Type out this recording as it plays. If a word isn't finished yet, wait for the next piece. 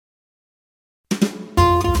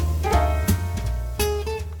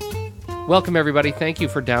Welcome, everybody. Thank you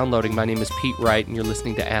for downloading. My name is Pete Wright, and you're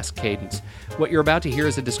listening to Ask Cadence. What you're about to hear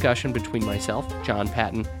is a discussion between myself, John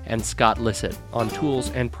Patton, and Scott Lissit on tools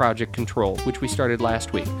and project control, which we started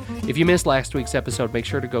last week. If you missed last week's episode, make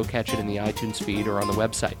sure to go catch it in the iTunes feed or on the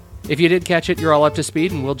website. If you did catch it, you're all up to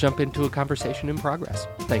speed, and we'll jump into a conversation in progress.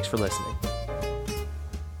 Thanks for listening.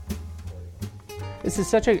 This is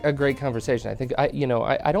such a great conversation. I think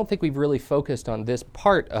I don't think we've really focused on this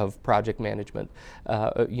part of project management.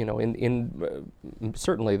 In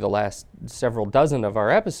certainly the last several dozen of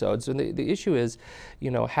our episodes. And the issue is,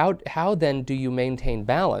 how then do you maintain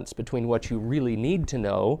balance between what you really need to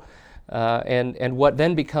know and what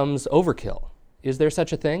then becomes overkill? Is there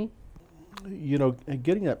such a thing?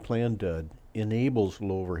 Getting that plan done enables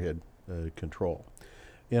low overhead control.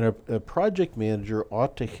 And a project manager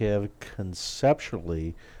ought to have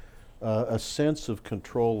conceptually a sense of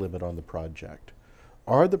control limit on the project.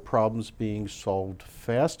 Are the problems being solved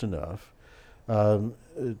fast enough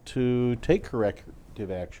to take corrective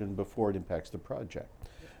action before it impacts the project?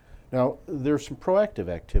 Now, there's some proactive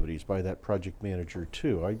activities by that project manager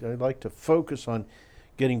too. I like to focus on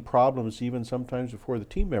getting problems even sometimes before the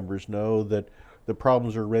team members know that the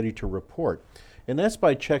problems are ready to report. And that's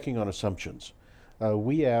by checking on assumptions.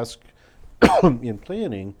 We ask in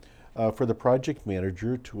planning for the project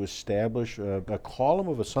manager to establish a column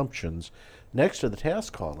of assumptions next to the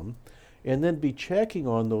task column, and then be checking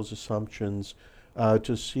on those assumptions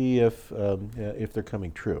to see if they're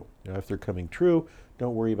coming true. If they're coming true,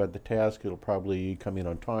 don't worry about the task. It'll probably come in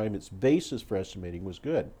on time. Its basis for estimating was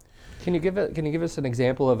good. Can you give us an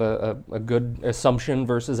example of a good assumption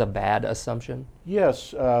versus a bad assumption?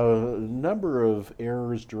 Yes, a number of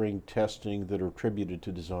errors during testing that are attributed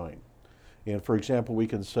to design. And for example, we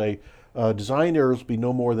can say design errors will be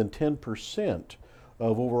no more than 10%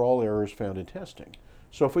 of overall errors found in testing.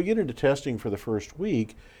 So if we get into testing for the first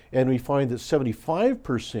week and we find that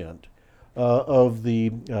 75% of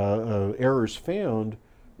the errors found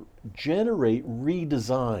generate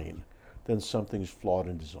redesign, then something's flawed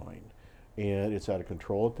in design. And it's out of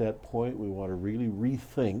control at that point. We want to really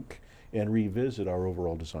rethink and revisit our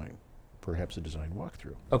overall design, perhaps a design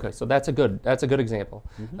walkthrough. Okay, so that's a good example.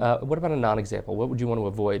 Mm-hmm. What about a non-example? What would you want to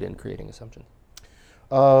avoid in creating assumptions?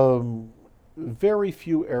 Very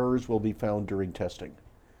few errors will be found during testing.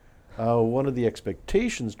 One of the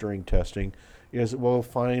expectations during testing is that we'll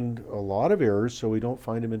find a lot of errors so we don't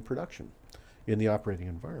find them in production, in the operating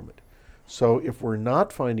environment. So if we're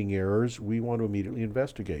not finding errors, we want to immediately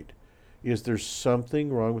investigate. Is there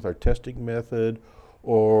something wrong with our testing method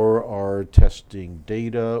or our testing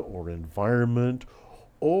data or environment,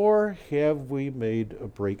 or have we made a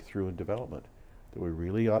breakthrough in development that we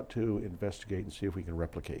really ought to investigate and see if we can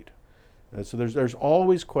replicate? So there's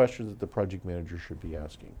always questions that the project manager should be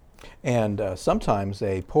asking. And sometimes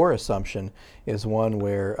a poor assumption is one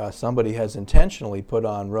where somebody has intentionally put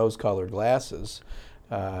on rose-colored glasses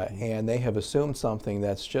and they have assumed something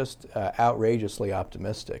that's just outrageously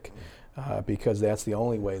optimistic because that's the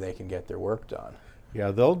only way they can get their work done.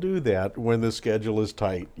 Yeah, they'll do that when the schedule is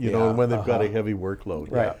tight, and when they've got a heavy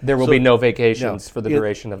workload. Right. Yeah. There will be no vacations for the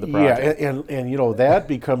duration of the project. Yeah, and that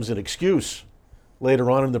becomes an excuse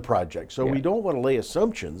later on in the project. So we don't want to lay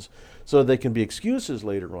assumptions so they can be excuses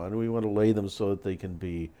later on. We want to lay them so that they can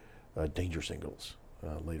be danger signals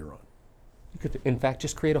later on. You could, in fact,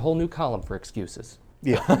 just create a whole new column for excuses.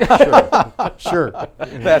 Yeah, sure.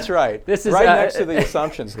 That's right. This is right next to the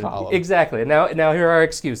assumptions column. Exactly. Now here are our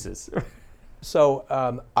excuses. So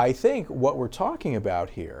I think what we're talking about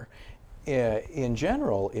here in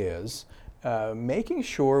general is making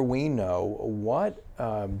sure we know what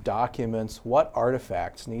documents, what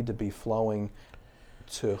artifacts need to be flowing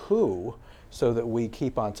to who so that we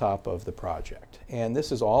keep on top of the project. And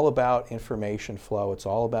this is all about information flow. It's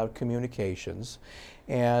all about communications.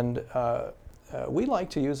 And we like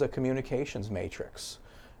to use a communications matrix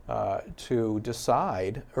to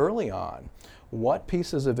decide early on what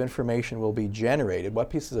pieces of information will be generated, what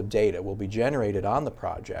pieces of data will be generated on the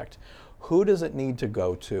project, who does it need to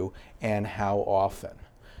go to, and how often,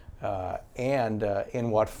 and in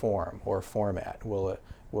what form or format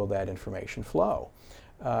will that information flow.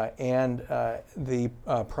 And the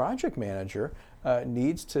project manager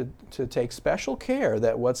needs to take special care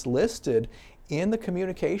that what's listed in the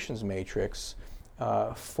communications matrix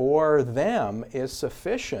for them is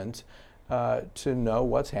sufficient to know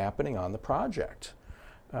what's happening on the project.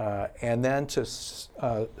 And then to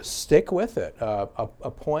stick with it,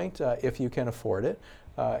 appoint, if you can afford it,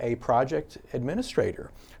 a project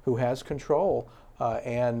administrator who has control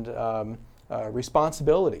and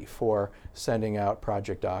responsibility for sending out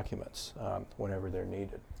project documents whenever they're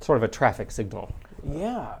needed. Sort of a traffic signal.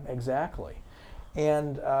 Yeah, exactly.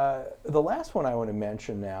 And the last one I want to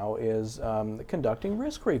mention now is conducting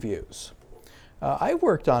risk reviews. I've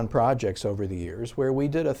worked on projects over the years where we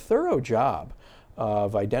did a thorough job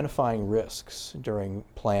of identifying risks during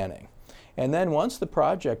planning. And then once the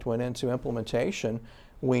project went into implementation,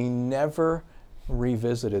 we never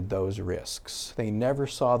revisited those risks. They never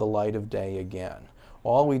saw the light of day again.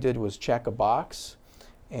 All we did was check a box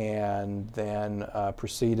and then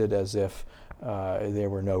proceeded as if there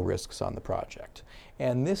were no risks on the project.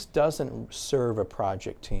 And this doesn't serve a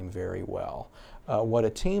project team very well. What a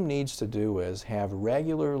team needs to do is have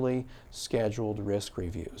regularly scheduled risk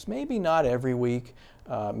reviews. Maybe not every week,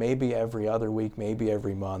 maybe every other week, maybe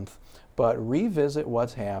every month, but revisit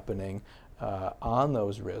what's happening on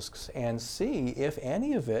those risks and see if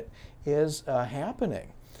any of it is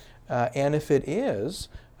happening. And if it is,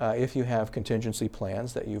 if you have contingency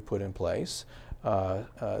plans that you've put in place,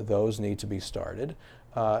 those need to be started.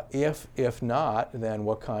 If not, then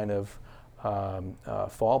what kind of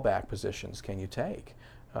fallback positions can you take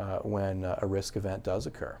when a risk event does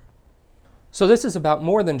occur? So this is about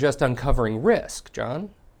more than just uncovering risk, John.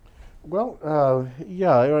 Well,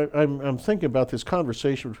 yeah, I'm thinking about this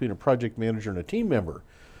conversation between a project manager and a team member.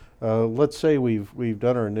 Let's say we've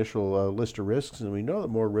done our initial list of risks, and we know that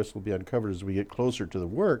more risks will be uncovered as we get closer to the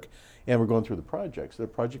work, and we're going through the project. So the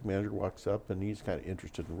project manager walks up, and he's kind of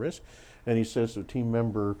interested in risk, and he says to a team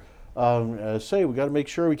member, "Say, we got to make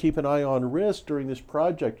sure we keep an eye on risk during this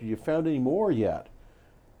project. Have you found any more yet?"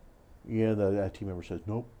 And that team member says,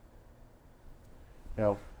 "Nope."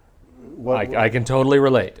 Now, I can totally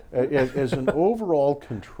relate. As an overall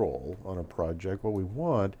control on a project, what we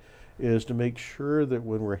want is to make sure that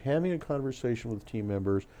when we're having a conversation with team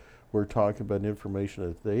members, we're talking about information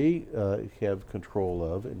that they have control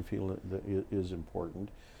of and feel that is important.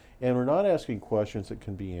 And we're not asking questions that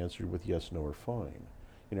can be answered with yes, no, or fine.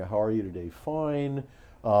 You know, how are you today? Fine.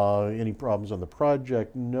 Any problems on the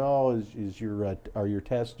project? No. Are your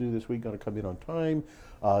tasks due this week going to come in on time?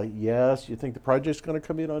 Yes. You think the project's going to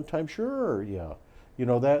come in on time? Sure. Yeah. You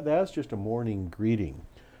know, that's just a morning greeting.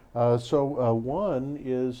 So one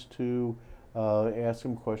is to ask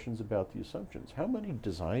them questions about the assumptions. How many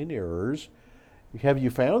design errors have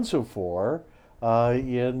you found so far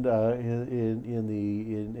in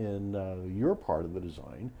your part of the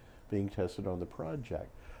design being tested on the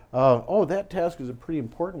project? That task is a pretty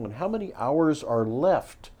important one. How many hours are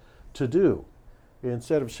left to do?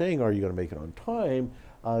 Instead of saying, "Are you going to make it on time?"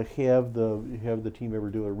 Have the team member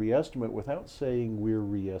do a re-estimate without saying we're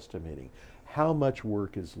re-estimating. How much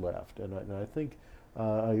work is left? And I think,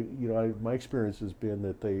 my experience has been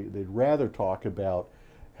that they'd rather talk about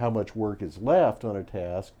how much work is left on a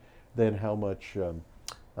task than how much,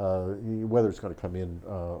 whether it's going to come in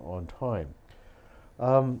on time.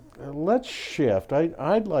 Let's shift.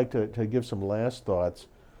 I'd like to give some last thoughts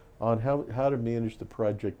on how to manage the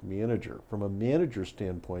project manager from a manager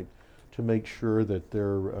standpoint to make sure that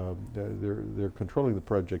they're controlling the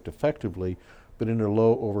project effectively, but in a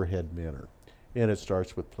low overhead manner. And it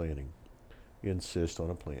starts with planning. Insist on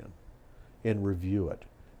a plan and review it.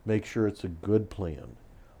 Make sure it's a good plan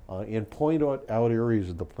and point out areas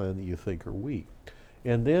of the plan that you think are weak.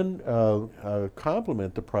 And then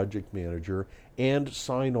compliment the project manager and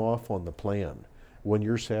sign off on the plan when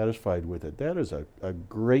you're satisfied with it. That is a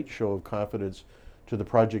great show of confidence to the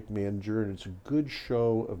project manager, and it's a good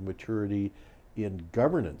show of maturity in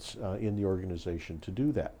governance in the organization to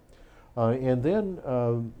do that. And then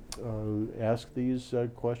ask these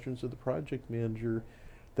questions of the project manager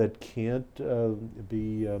that can't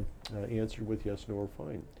be answered with yes, no, or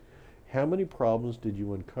fine. How many problems did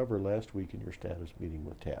you uncover last week in your status meeting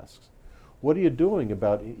with tasks? What are you doing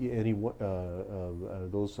about any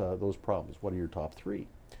those problems? What are your top three?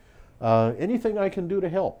 Anything I can do to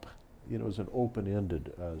help? You know, is an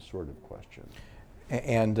open-ended sort of question.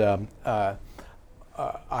 And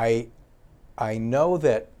I know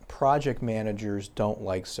that project managers don't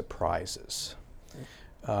like surprises.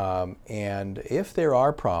 And if there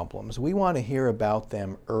are problems, we want to hear about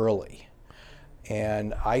them early.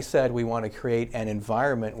 And I said we want to create an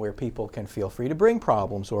environment where people can feel free to bring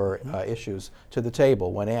problems or issues to the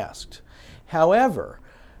table when asked. However,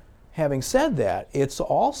 having said that, it's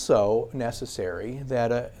also necessary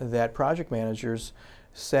that project managers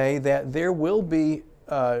say that there will be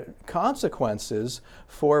consequences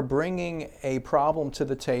for bringing a problem to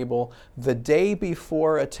the table the day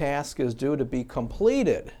before a task is due to be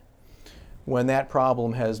completed, when that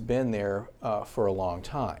problem has been there for a long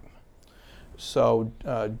time. So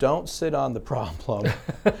don't sit on the problem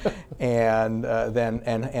and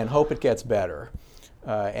hope it gets better.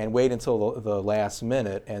 and wait until the last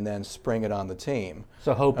minute and then spring it on the team.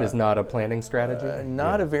 So hope is not a planning strategy?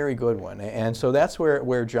 Not a very good one. And so that's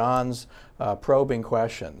where John's probing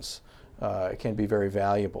questions can be very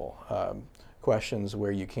valuable. Questions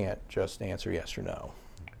where you can't just answer yes or no.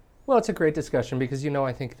 Well, it's a great discussion because,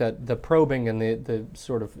 I think that the probing and the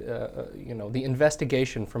sort of, the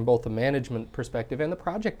investigation from both the management perspective and the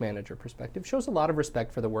project manager perspective shows a lot of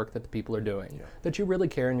respect for the work that the people are doing, that you really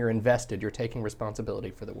care and you're invested, you're taking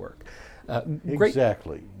responsibility for the work.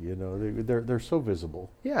 Exactly. They're so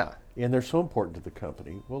visible. Yeah. And they're so important to the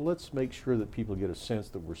company. Well, let's make sure that people get a sense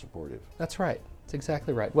that we're supportive. That's right. That's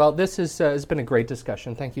exactly right. Well, this has been a great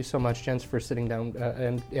discussion. Thank you so much, gents, for sitting down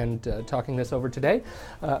and talking this over today.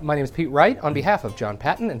 My name is Pete Wright. On behalf of John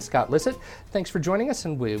Patton and Scott Lissit, thanks for joining us,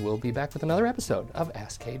 and we will be back with another episode of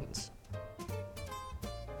Ask Cadence.